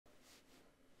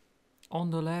On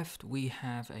the left we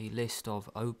have a list of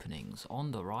openings.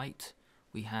 On the right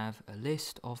we have a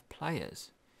list of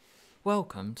players.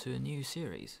 Welcome to a new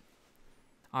series.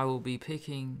 I will be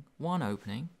picking one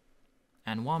opening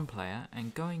and one player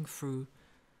and going through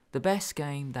the best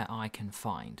game that I can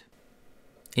find.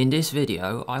 In this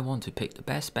video I want to pick the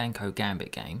best Benko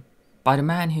Gambit game by the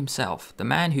man himself, the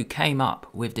man who came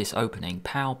up with this opening,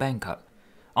 Pal Benko.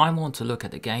 I want to look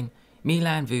at the game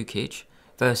Milan Vukic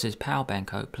versus Pal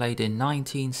Benko, played in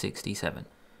 1967.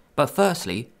 But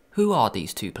firstly, who are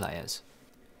these two players?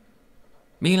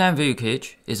 Milan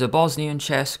Vukic is a Bosnian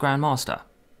chess grandmaster.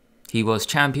 He was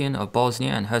champion of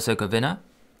Bosnia and Herzegovina.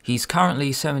 He's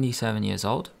currently 77 years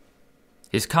old.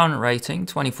 His current rating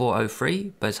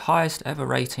 2403, but his highest ever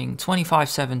rating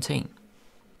 2517.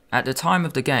 At the time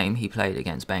of the game he played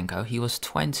against Benko, he was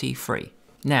 23.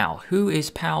 Now, who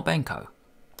is Pal Benko?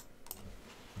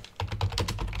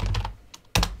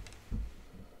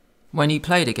 When he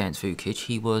played against Vukic,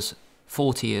 he was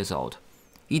 40 years old.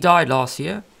 He died last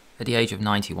year at the age of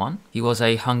 91. He was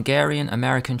a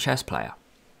Hungarian-American chess player.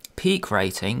 Peak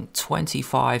rating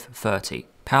 2530.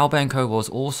 Pal Benko was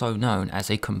also known as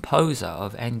a composer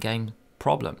of endgame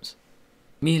problems.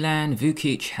 Milan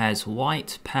Vukic has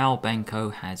white, Pal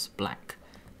Benko has black.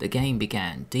 The game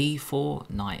began d4,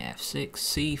 knight f6,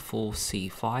 c4,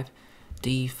 c5,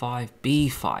 d5,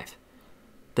 b5.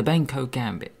 The Benko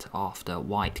Gambit after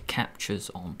white captures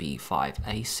on b5,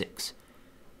 a6.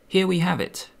 Here we have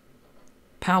it.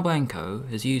 Pal Benko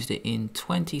has used it in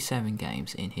 27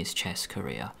 games in his chess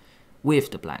career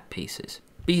with the black pieces.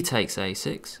 B takes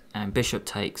a6 and bishop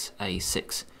takes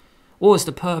a6. What is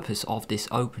the purpose of this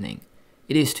opening?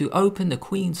 It is to open the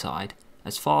queen side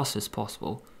as fast as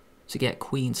possible to get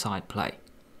queen side play.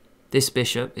 This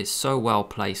bishop is so well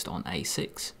placed on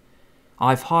a6.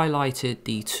 I've highlighted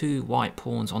the two white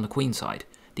pawns on the queen side,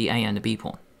 the A and the B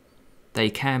pawn.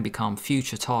 They can become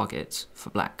future targets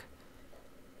for black.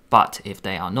 But if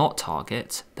they are not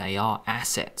targets, they are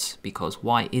assets, because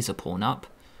white is a pawn up,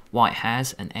 white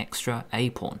has an extra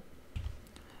A pawn.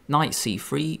 Knight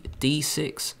c3,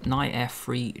 d6, knight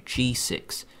f3,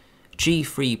 g6.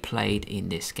 g3 played in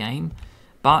this game,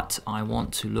 but I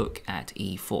want to look at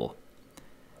e4.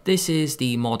 This is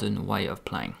the modern way of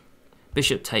playing.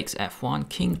 Bishop takes f1,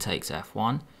 king takes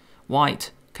f1.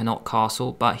 White cannot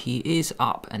castle, but he is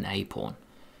up an A pawn.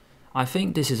 I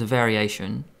think this is a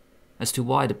variation as to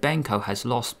why the Benko has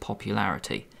lost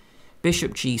popularity.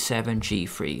 Bishop g7,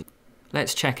 g3.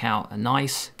 Let's check out a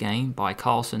nice game by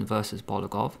Carlsen versus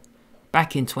Bologan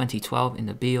back in 2012 in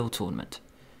the BL tournament.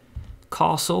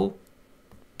 Castle,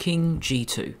 king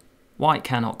g2. White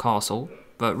cannot castle,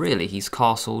 but really he's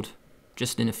castled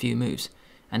just in a few moves.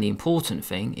 And the important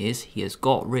thing is he has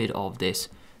got rid of this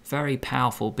very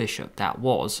powerful bishop that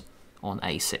was on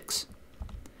a6.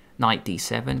 Knight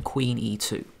d7, queen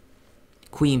e2.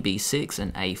 Queen b6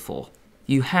 and a4.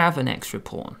 You have an extra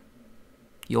pawn.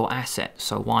 Your asset,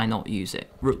 so why not use it?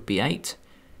 Rook b8.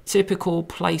 Typical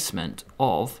placement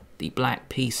of the black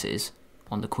pieces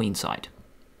on the queen side.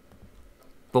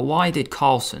 But why did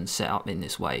Carlsen set up in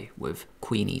this way with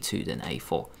queen e2 then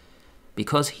a4?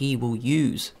 Because he will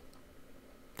use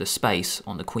the space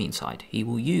on the queen side. He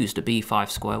will use the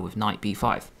b5 square with knight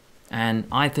b5. And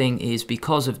I think it is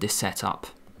because of this setup,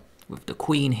 with the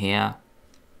queen here,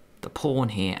 the pawn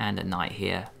here and the knight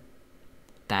here,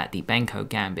 that the Benko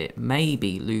Gambit may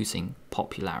be losing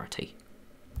popularity.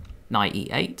 Knight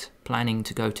e8, planning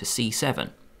to go to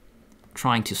c7,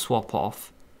 trying to swap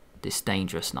off this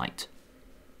dangerous knight.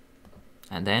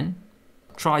 And then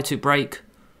try to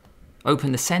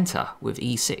open the center with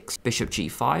e6, bishop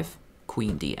g5,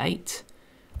 queen d8,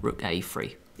 rook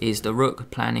a3. Is the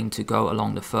rook planning to go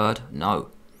along the third? No.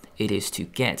 It is to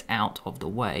get out of the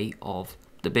way of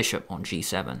the bishop on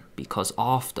g7, because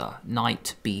after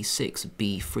knight b6,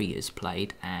 b3 is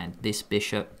played and this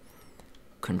bishop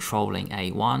controlling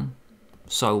a1.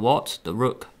 So what? The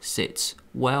rook sits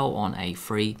well on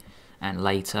a3 and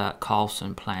later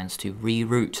Carlsen plans to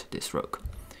reroute this rook.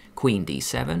 Queen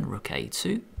d7, rook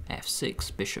a2,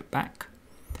 f6, bishop back,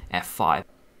 f5.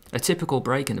 A typical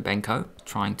break in the Benko,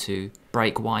 trying to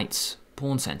break white's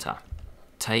pawn center.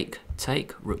 Take,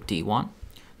 rook d1,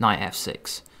 knight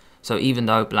f6. So even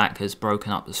though black has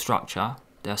broken up the structure,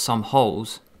 there are some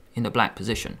holes in the black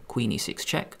position. Queen e6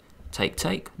 check,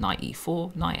 take, knight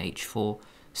e4, knight h4,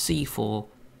 c4,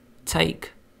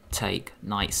 take,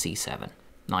 knight c7,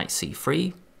 knight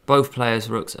c3. Both players'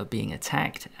 rooks are being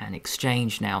attacked and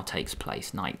exchange now takes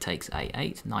place. Knight takes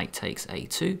a8, knight takes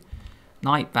a2,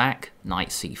 knight back, knight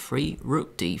c3,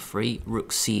 rook d3, rook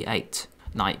c8,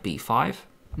 knight b5,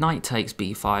 Knight takes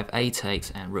b5, a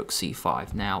takes, and rook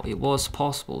c5. Now, it was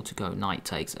possible to go knight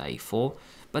takes a4,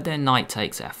 but then knight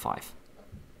takes f5.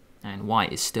 And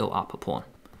white is still up a pawn.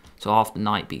 So after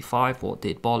knight b5, what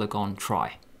did Bologan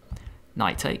try?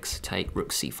 Knight takes, take rook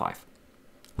c5.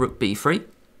 Rook b3.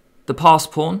 The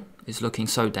passed pawn is looking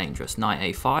so dangerous. Knight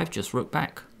a5, just rook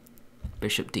back.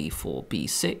 Bishop d4,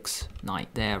 b6. Knight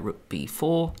there, rook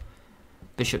b4.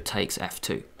 Bishop takes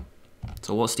f2.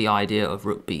 So what's the idea of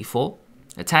rook b4?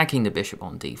 Attacking the bishop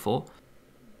on d4.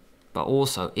 But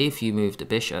also, if you move the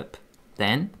bishop,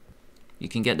 then you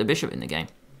can get the bishop in the game.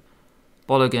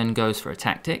 Bologan goes for a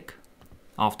tactic.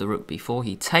 After rook b4,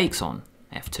 he takes on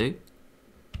f2.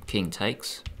 King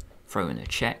takes, throw in a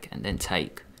check, and then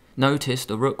take. Notice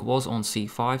the rook was on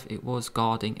c5, it was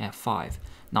guarding f5.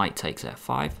 Knight takes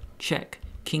f5, check,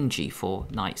 king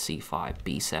g4, knight c5,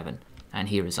 b7, and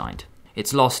he resigned.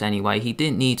 It's lost anyway. He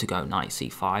didn't need to go knight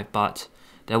c5, but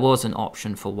there was an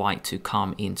option for white to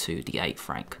come into the 8th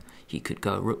rank. He could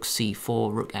go rook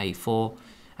c4, rook a4,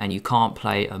 and you can't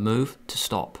play a move to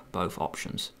stop both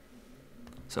options.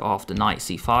 So after knight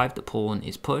c5, the pawn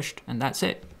is pushed, and that's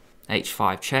it.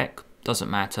 h5 check, doesn't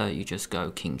matter, you just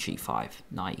go king g5,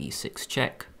 knight e6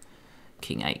 check,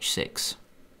 king h6,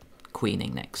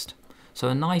 queening next. So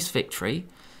a nice victory,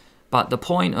 but the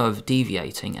point of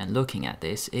deviating and looking at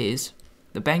this is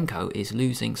the Benko is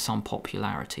losing some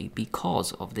popularity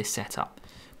because of this setup.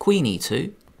 Queen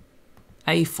e2,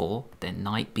 a4, then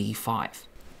knight b5.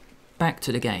 Back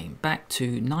to the game, back to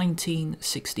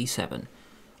 1967.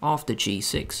 After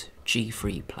g6,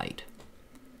 g3 played.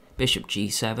 Bishop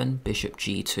g7, bishop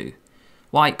g2.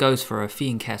 White goes for a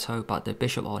fianchetto, but the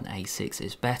bishop on a6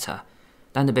 is better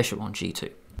than the bishop on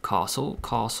g2. Castle,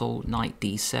 castle, knight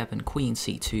d7, queen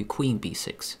c2, queen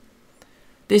b6.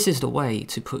 This is the way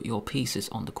to put your pieces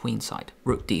on the queen side.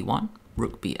 Rook d1,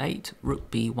 rook b8, rook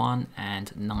b1,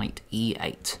 and knight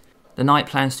e8. The knight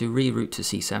plans to reroute to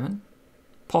c7,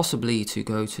 possibly to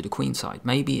go to the queen side.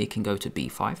 Maybe it can go to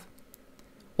b5.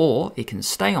 Or it can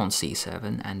stay on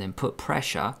c7 and then put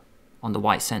pressure on the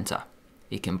white center.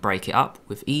 It can break it up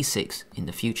with e6 in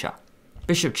the future.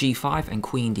 Bishop g5 and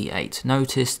queen d8.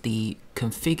 Notice the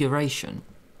configuration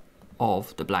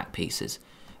of the black pieces.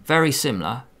 Very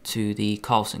similar to the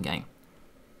Carlsen game,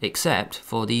 except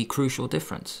for the crucial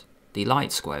difference. The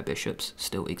light square bishops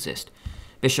still exist.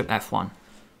 Bishop f1.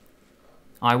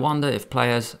 I wonder if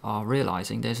players are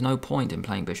realizing there's no point in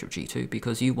playing bishop g2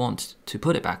 because you want to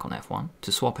put it back on f1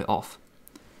 to swap it off.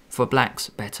 For black's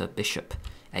better bishop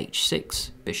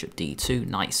h6, bishop d2,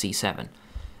 knight c7.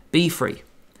 b3,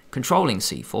 controlling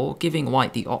c4, giving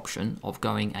white the option of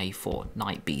going a4,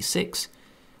 knight b6.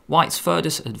 White's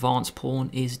furthest advanced pawn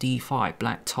is d5,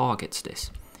 black targets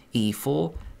this.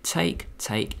 e4, take,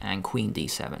 take, and queen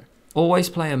d7. Always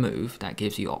play a move that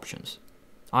gives you options.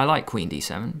 I like queen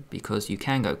d7 because you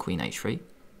can go queen h3.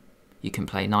 You can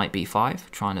play knight b5,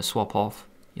 trying to swap off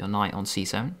your knight on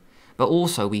c7. But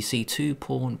also we see two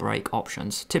pawn break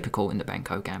options typical in the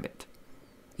Benko Gambit.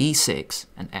 e6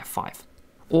 and f5.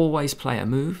 Always play a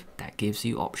move that gives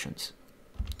you options.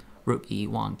 Rook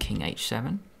e1, king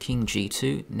h7, king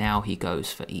g2, now he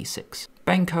goes for e6.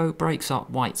 Benko breaks up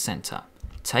white's center.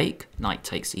 Take, knight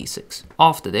takes e6.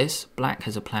 After this, black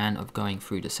has a plan of going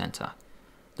through the center.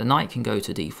 The knight can go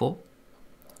to d4,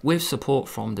 with support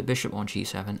from the bishop on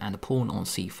g7 and the pawn on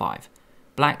c5.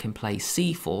 Black can play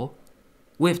c4,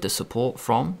 with the support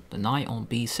from the knight on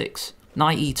b6.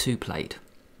 Knight e2 played,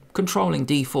 controlling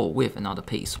d4 with another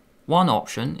piece. One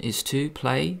option is to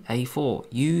play a4,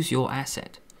 use your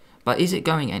asset. But is it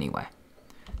going anywhere?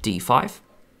 d5,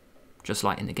 just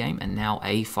like in the game, and now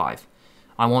a5.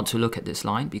 I want to look at this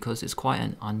line because it's quite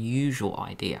an unusual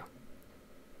idea.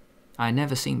 I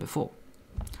never seen before.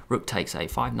 Rook takes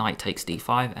a5, knight takes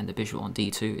d5, and the bishop on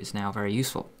d2 is now very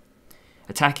useful.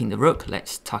 Attacking the rook,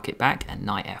 let's tuck it back, and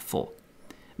knight f4.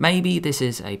 Maybe this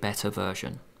is a better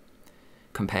version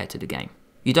compared to the game.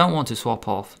 You don't want to swap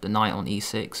off the knight on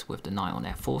e6 with the knight on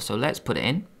f4, so let's put it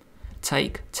in.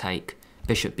 Take, take,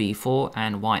 bishop b4,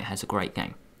 and white has a great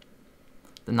game.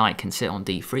 The knight can sit on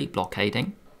d3,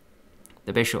 blockading.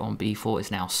 The bishop on b4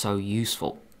 is now so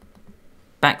useful.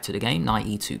 Back to the game, knight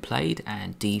e2 played,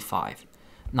 and d5,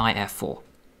 knight f4.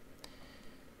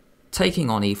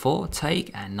 Taking on e4, take,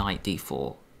 and knight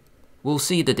d4. We'll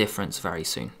see the difference very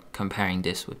soon, comparing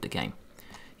this with the game.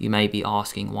 You may be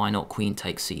asking why not queen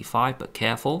takes c5, but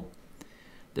careful.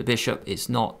 The bishop is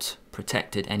not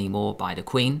protected anymore by the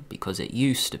queen because it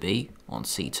used to be on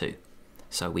c2.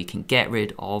 So we can get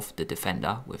rid of the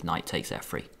defender with knight takes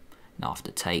f3. And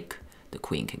after take, the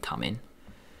queen can come in.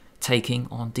 Taking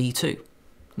on d2.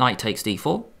 Knight takes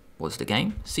d4 was the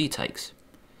game, c takes.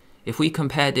 If we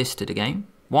compare this to the game,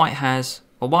 white has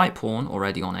a white pawn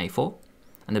already on a4,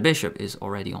 and the bishop is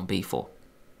already on b4.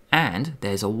 And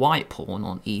there's a white pawn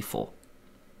on e4.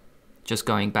 Just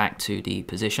going back to the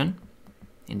position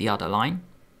in the other line,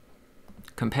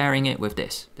 comparing it with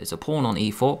this, there's a pawn on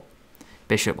e4,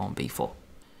 bishop on b4.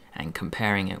 And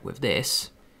comparing it with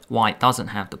this, white doesn't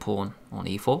have the pawn on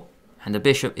e4, and the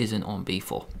bishop isn't on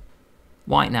b4.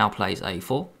 White now plays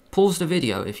a4. Pause the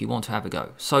video if you want to have a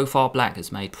go. So far, black has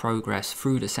made progress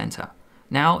through the center.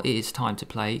 Now it is time to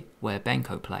play where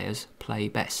Benko players play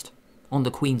best, on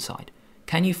the queen side.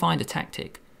 Can you find a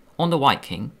tactic on the white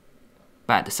king,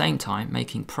 but at the same time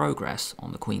making progress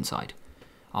on the queen side?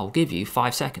 I'll give you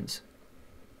 5 seconds.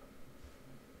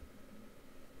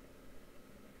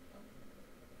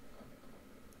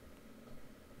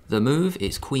 The move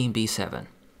is queen b7,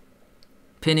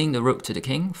 pinning the rook to the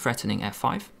king, threatening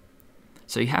f5.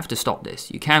 So you have to stop this.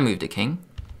 You can move the king.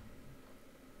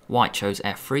 White chose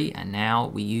f3, and now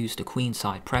we use the queen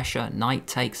side pressure. Knight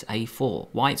takes a4.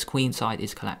 White's queen side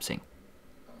is collapsing.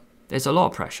 There's a lot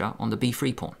of pressure on the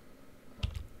b3 pawn.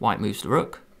 White moves the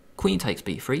rook. Queen takes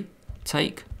b3.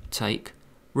 Take,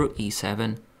 rook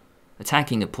e7.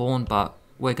 Attacking the pawn, but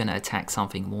we're going to attack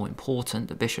something more important,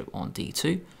 the bishop on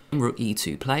d2. Rook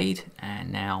e2 played, and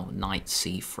now knight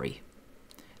c3.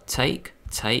 Take,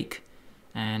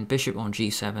 and bishop on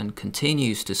g7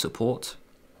 continues to support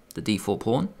the d4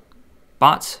 pawn,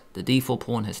 but the d4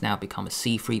 pawn has now become a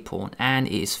c3 pawn and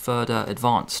is further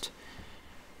advanced.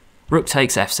 Rook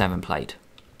takes f7 played.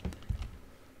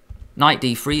 Knight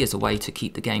d3 is a way to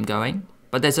keep the game going,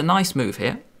 but there's a nice move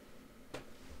here.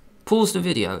 Pause the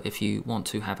video if you want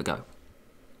to have a go.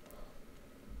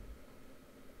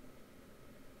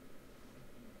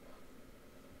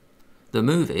 The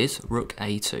move is rook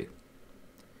a2.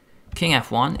 King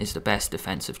f1 is the best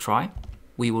defensive try.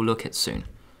 We will look at soon.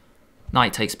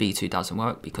 Knight takes b2 doesn't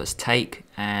work because take,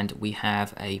 and we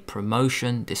have a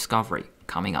promotion discovery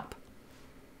coming up.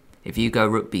 If you go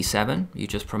rook b7, you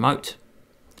just promote.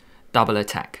 Double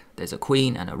attack. There's a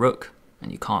queen and a rook,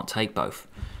 and you can't take both.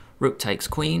 Rook takes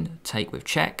queen, take with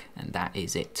check, and that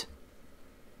is it.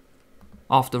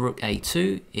 After rook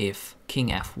a2, if king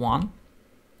f1,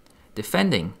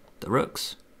 defending the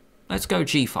rooks, let's go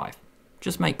g5.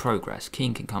 Just make progress.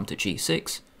 King can come to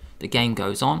g6, the game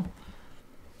goes on,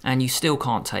 and you still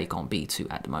can't take on b2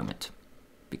 at the moment,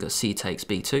 because c takes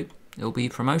b2, it'll be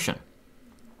promotion.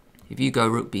 If you go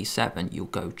rook b7, you'll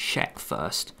go check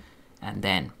first, and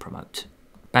then promote.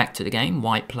 Back to the game,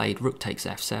 white played rook takes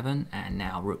f7, and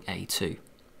now rook a2.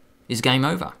 Is game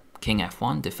over? King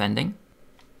f1 defending,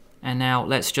 and now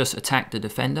let's just attack the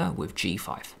defender with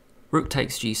g5. Rook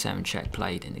takes g7 check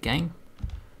played in the game.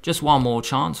 Just one more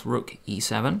chance, rook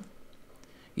e7.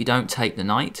 You don't take the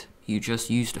knight, you just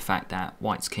use the fact that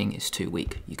white's king is too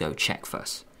weak. You go check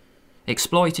first.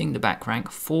 Exploiting the back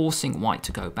rank, forcing white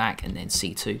to go back, and then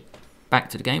c2. Back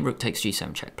to the game, rook takes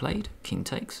g7 check played, king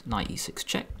takes, knight e6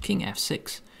 check, king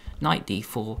f6, knight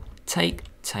d4,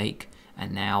 take,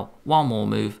 and now one more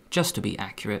move just to be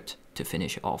accurate to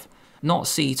finish it off. Not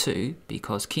c2,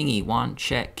 because king e1,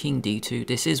 check, king d2,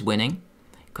 this is winning,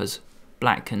 because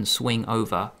black can swing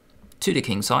over to the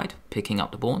king side, picking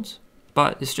up the pawns,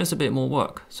 but it's just a bit more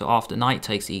work. So after knight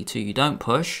takes e2, you don't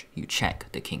push, you check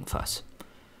the king first,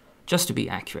 just to be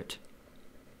accurate.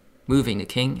 Moving the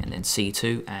king and then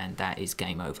c2, and that is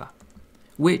game over.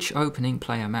 Which opening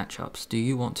player matchups do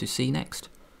you want to see next?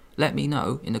 Let me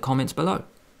know in the comments below.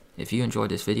 If you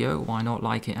enjoyed this video, why not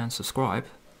like it and subscribe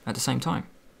at the same time?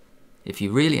 If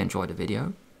you really enjoyed the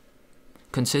video,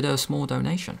 consider a small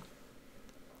donation.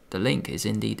 The link is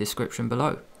in the description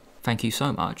below. Thank you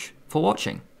so much for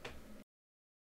watching.